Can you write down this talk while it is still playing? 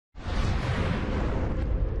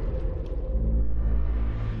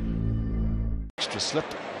extra slip.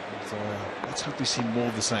 So let's hope we see more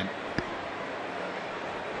of the same.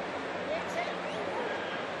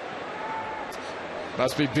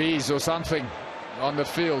 Must be bees or something on the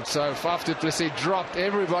field. So Faf du Plessis dropped.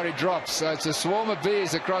 Everybody drops. So it's a swarm of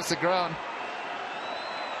bees across the ground.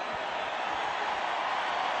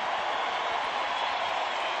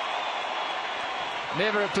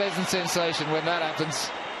 Never a pleasant sensation when that happens.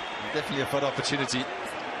 Definitely a fun opportunity.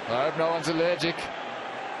 I hope no one's allergic.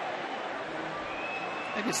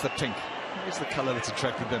 Maybe it's the pink. Maybe it's the colour that's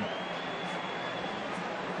attracted them.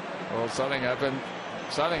 Well, something happened.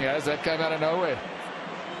 Something has. That came out of nowhere.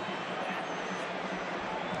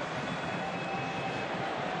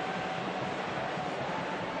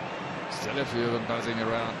 Still a few of them buzzing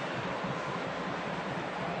around.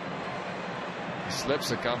 The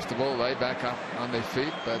slips are comfortable. They back up on their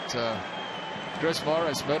feet. But Chris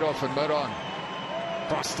Morris, mid-off and mid-on.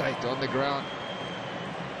 Prostate on the ground.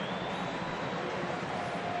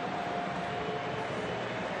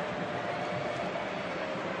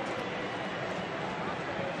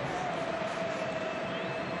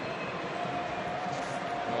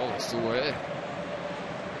 Oh, it's still there.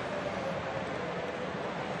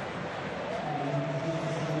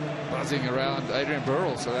 Buzzing around Adrian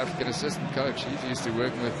Burrell, South African assistant coach. He's used to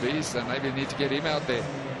working with bees, so maybe need to get him out there.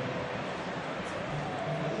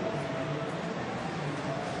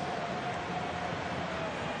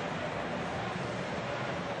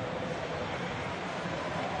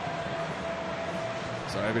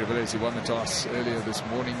 So Abby de Villiers, who won the toss earlier this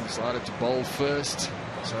morning, decided to bowl first.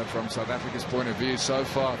 So from South Africa's point of view, so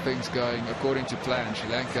far things going according to plan. Sri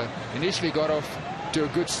Lanka initially got off to a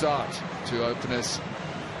good start. Two openers,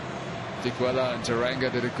 Dikwela and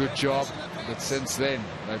Taranga, did a good job, but since then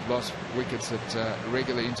they've lost wickets at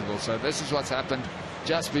regular intervals. So this is what's happened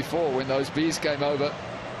just before when those bees came over.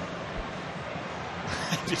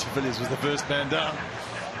 De Villiers was the first man down,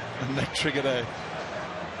 and that triggered a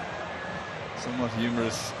somewhat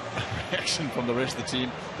humorous reaction from the rest of the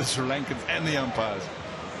team, the Sri Lankans and the umpires.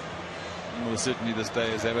 Well, certainly this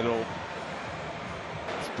day has ever all.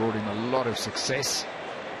 It's brought him a lot of success.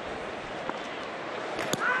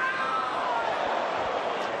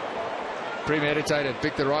 Premeditated,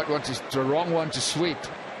 picked the right one to the wrong one to sweep.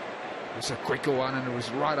 It was a quicker one, and it was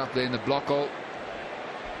right up there in the block hole.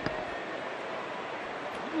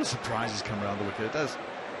 All the surprises come around the wicket. It does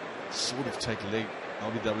sort of take leg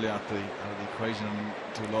LBW out of the equation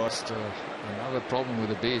to last. Another problem with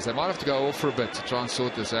the bees. They might have to go off for a bit to try and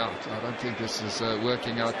sort this out. I don't think this is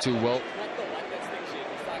working out too well.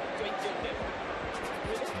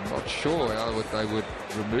 I'm not sure how they would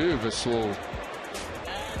remove a swarm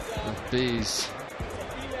of bees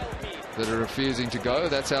that are refusing to go.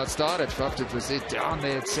 That's how it started. Faf du Plessis down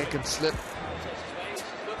there at second slip.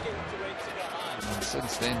 And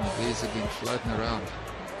since then, the bees have been floating around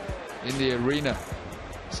in the arena.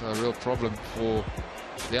 So a real problem for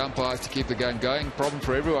the umpires to keep the game going. Problem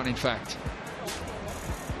for everyone, in fact.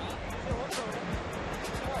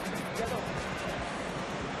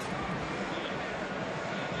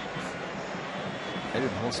 Hayden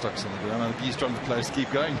Holstock's on the ground. I think he's trying to players keep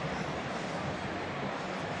going.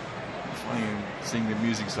 Funny seeing the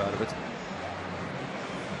music side of it.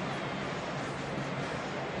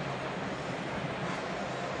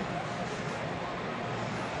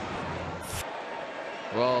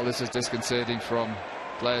 Well, this is disconcerting from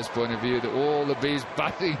players' point of view. That all the bees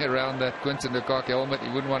buzzing around that Quinton de Kock helmet.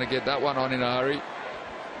 You wouldn't want to get that one on in a hurry.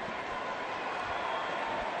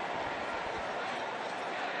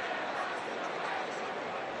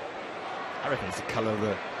 I reckon it's the colour of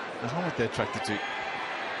the helmet they're attracted to.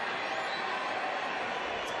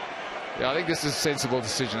 Yeah, I think this is a sensible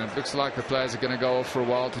decision. It looks like the players are going to go off for a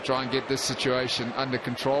while to try and get this situation under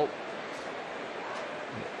control.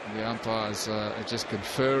 The umpires are just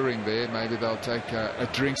conferring there. Maybe they'll take a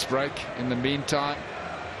drinks break in the meantime.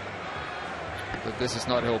 But this is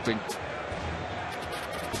not helping.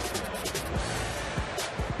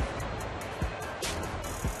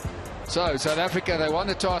 So, South Africa, they won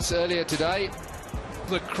the toss earlier today.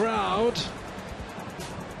 The crowd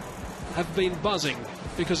have been buzzing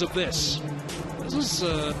because of this. This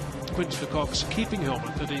is Quinton de Kock's keeping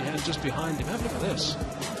helmet that he had just behind him. Have a look at this.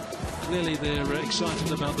 Clearly they're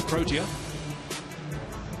excited about the Protea.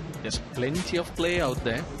 There's plenty of play out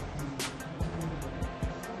there.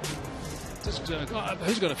 Just,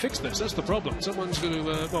 who's going to fix this? That's the problem. Someone's going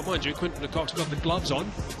to, well, mind you, Quinton de Kock's got the gloves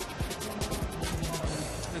on.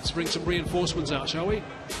 Let's bring some reinforcements out, shall we?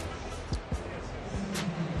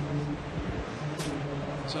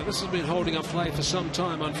 So this has been holding up play for some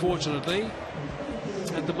time, unfortunately.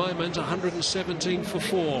 At the moment, 117 for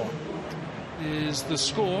 4. is the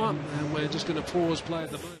score, and we're just going to pause play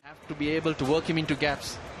at the moment. Have to be able to work him into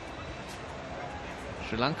gaps.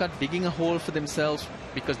 Sri Lanka digging a hole for themselves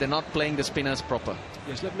because they're not playing the spinners proper.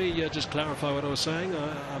 Yes, let me just clarify what I was saying.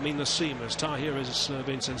 I mean the seamers. Tahir has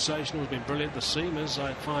been sensational, has been brilliant. The seamers,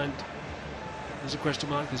 I find there's a question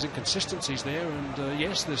mark, there's inconsistencies there, and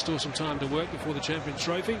yes, there's still some time to work before the Champions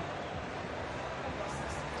Trophy.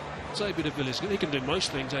 It's AB de Villiers. He can do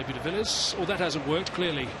most things, AB de Villiers. Oh, that hasn't worked,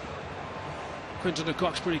 clearly. Quinton de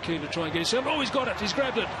Kock's pretty keen to try and get himself. Oh, he's got it, he's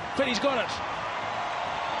grabbed it. Penny's got it.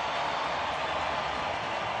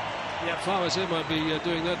 Yeah, Flowers here might be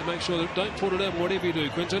doing that to make sure that don't put it in, whatever you do,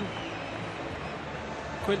 Quinton.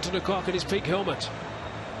 Quinton de Kock in his peak helmet.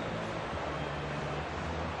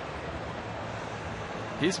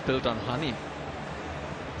 He's spilled on honey.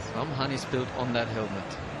 Some honey spilled on that helmet.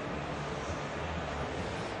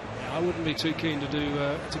 Yeah, I wouldn't be too keen to do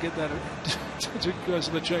to get that to go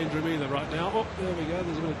to the change room either right now. Oh, there we go.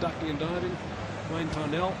 There's a bit of ducking and diving. Wayne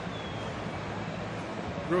Parnell.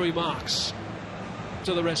 Rui Marks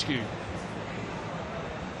to the rescue.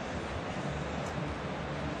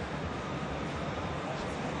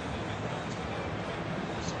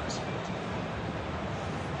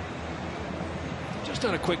 Just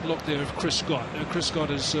had a quick look there of Chris Scott. Now, Chris Scott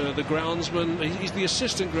is the groundsman. He's the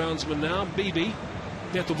assistant groundsman now. BB.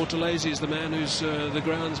 Bethel Buthelezi is the man who's the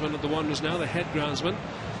groundsman at the Wanderers now, the head groundsman.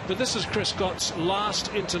 But this is Chris Scott's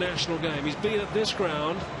last international game. He's been at this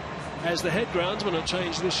ground as the head groundsman. It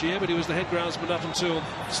changed this year, but he was the head groundsman up until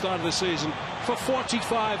the start of the season for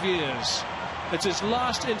 45 years. It's his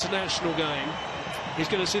last international game. He's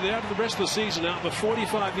going to see the rest of the season out, but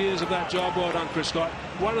 45 years of that job. Well done, Chris Scott.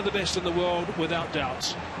 One of the best in the world, without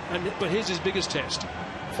doubts. But here's his biggest test.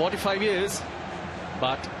 45 years,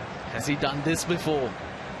 but has he done this before?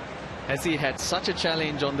 Has he had such a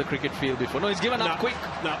challenge on the cricket field before? No, he's given up quick.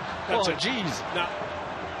 No, that's oh, it. Jeez. No.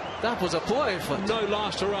 That was a poor effort. No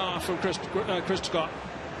last hurrah from Chris Scott.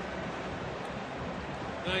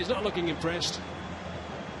 No, he's not looking impressed.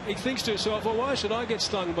 He thinks to himself, well, why should I get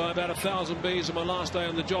stung by about 1,000 bees on my last day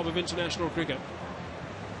on the job of international cricket?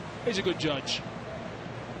 He's a good judge.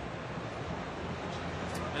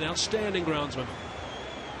 An outstanding groundsman.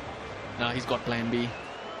 Now he's got plan B.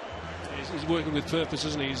 He's working with purpose,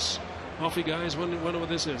 isn't he? He's off he goes. Wonder what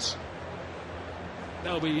this is.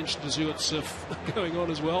 That'll be interesting to see what's going on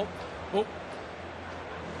as well. Oh.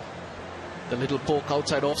 The little poke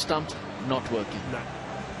outside off stump, not working. No.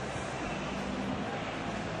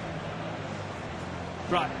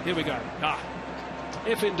 Right, here we go.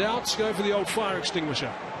 If in doubt, go for the old fire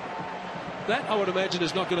extinguisher. That, I would imagine,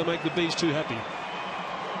 is not going to make the bees too happy.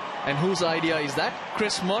 And whose idea is that?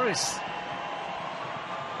 Chris Morris.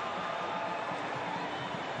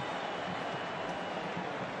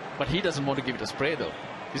 But he doesn't want to give it a spray, though.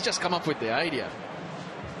 He's just come up with the idea.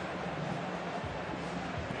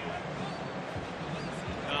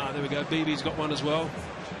 There we go. BB's got one as well.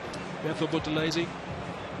 Bethel Buthelezi.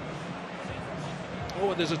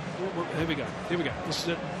 Oh, there's a... here we go. Here we go. This is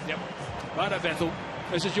it. Yep. Righto, Bethel.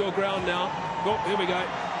 This is your ground now. Oh, here we go.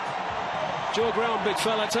 It's your ground, big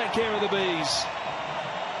fella. Take care of the bees.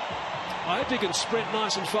 I hope you can sprint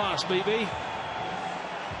nice and fast, BB.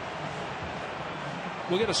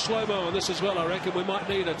 We'll get a slow-mo on this as well, I reckon. We might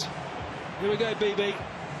need it. Here we go, BB.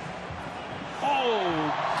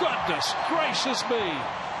 Oh, goodness gracious me.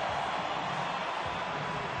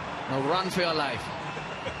 Now run for your life.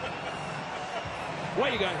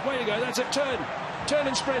 Way you go, way you go. That's it. Turn. Turn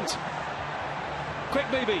and sprint. Quick,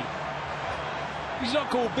 BB. He's not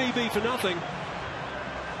called BB for nothing.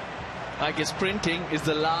 I guess sprinting is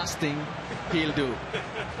the last thing he'll do.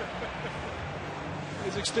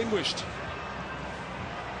 He's extinguished.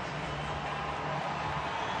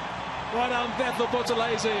 Right on, Bethel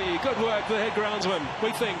Buthelezi. Good work for the head groundsman,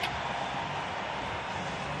 we think.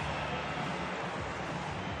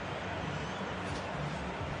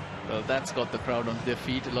 Well, that's got the crowd on their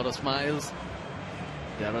feet. A lot of smiles.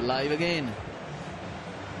 They're alive again.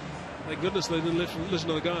 Thank goodness they didn't listen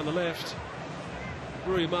to the guy on the left.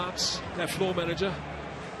 Rui Marks, their floor manager.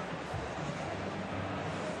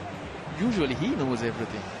 Usually he knows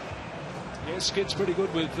everything. Yeah, Skid's pretty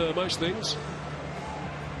good with most things.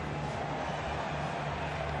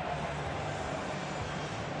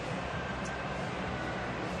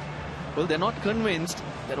 Well, they're not convinced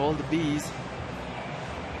that all the bees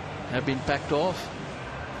have been packed off.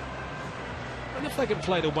 And if they can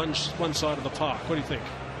play to one side of the park, what do you think?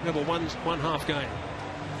 Have a one half game.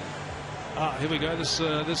 Here we go.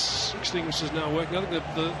 This extinguisher is now working. I think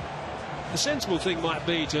the sensible thing might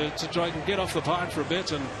be to try and get off the park for a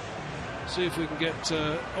bit and see if we can get.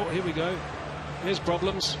 Oh, here we go. Here's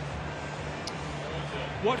problems.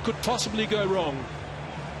 What could possibly go wrong?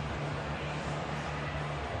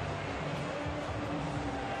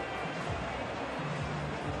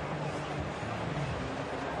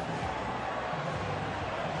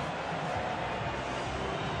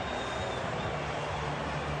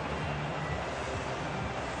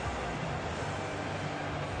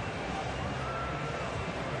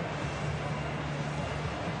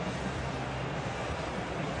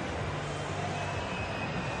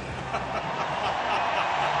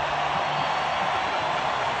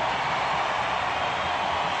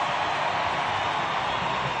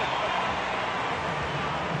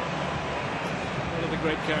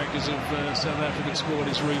 Great characters of South African sport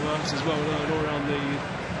is remarks as well known all around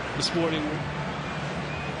the sporting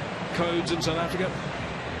codes in South Africa.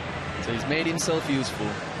 So he's made himself useful.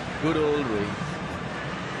 Good old Rui.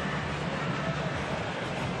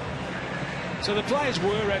 So the players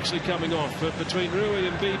were actually coming off, but between Rui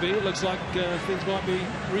and BB it looks like things might be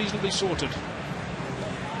reasonably sorted.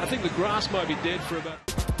 I think the grass might be dead for about...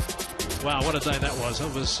 Wow, what a day that was.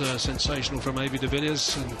 That was sensational from A.B. de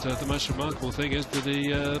Villiers, and the most remarkable thing is that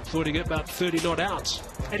he thought he'd get about 30 not outs.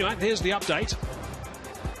 Anyway, here's the update.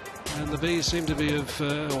 And the Bees seem to be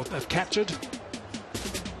have captured.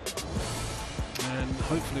 And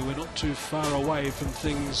hopefully we're not too far away from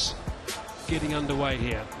things getting underway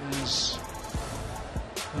here. There's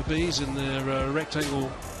the Bees in their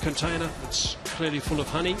rectangle container that's clearly full of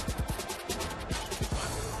honey.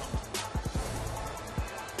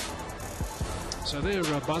 So they're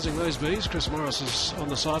buzzing, those bees. Chris Morris is on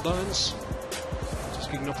the sidelines.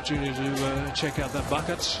 Just getting an opportunity to check out that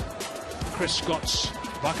bucket. Chris Scott's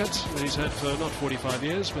bucket that he's had for not 45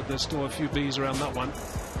 years, but there's still a few bees around that one.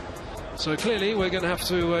 So clearly we're going to have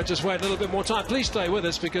to just wait a little bit more time. Please stay with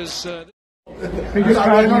us because... Because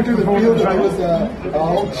I went into the field, I was a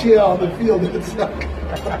whole cheer on the field. It's like,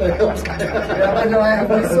 yeah, I know.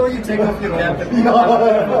 I saw you take off your cap. Is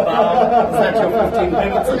that your 15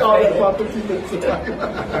 minutes? Yeah, it's about 15 minutes.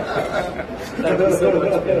 Thank you so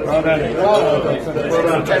much. Well done. Well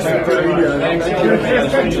done.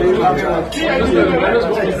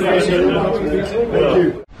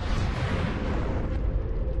 Thank you.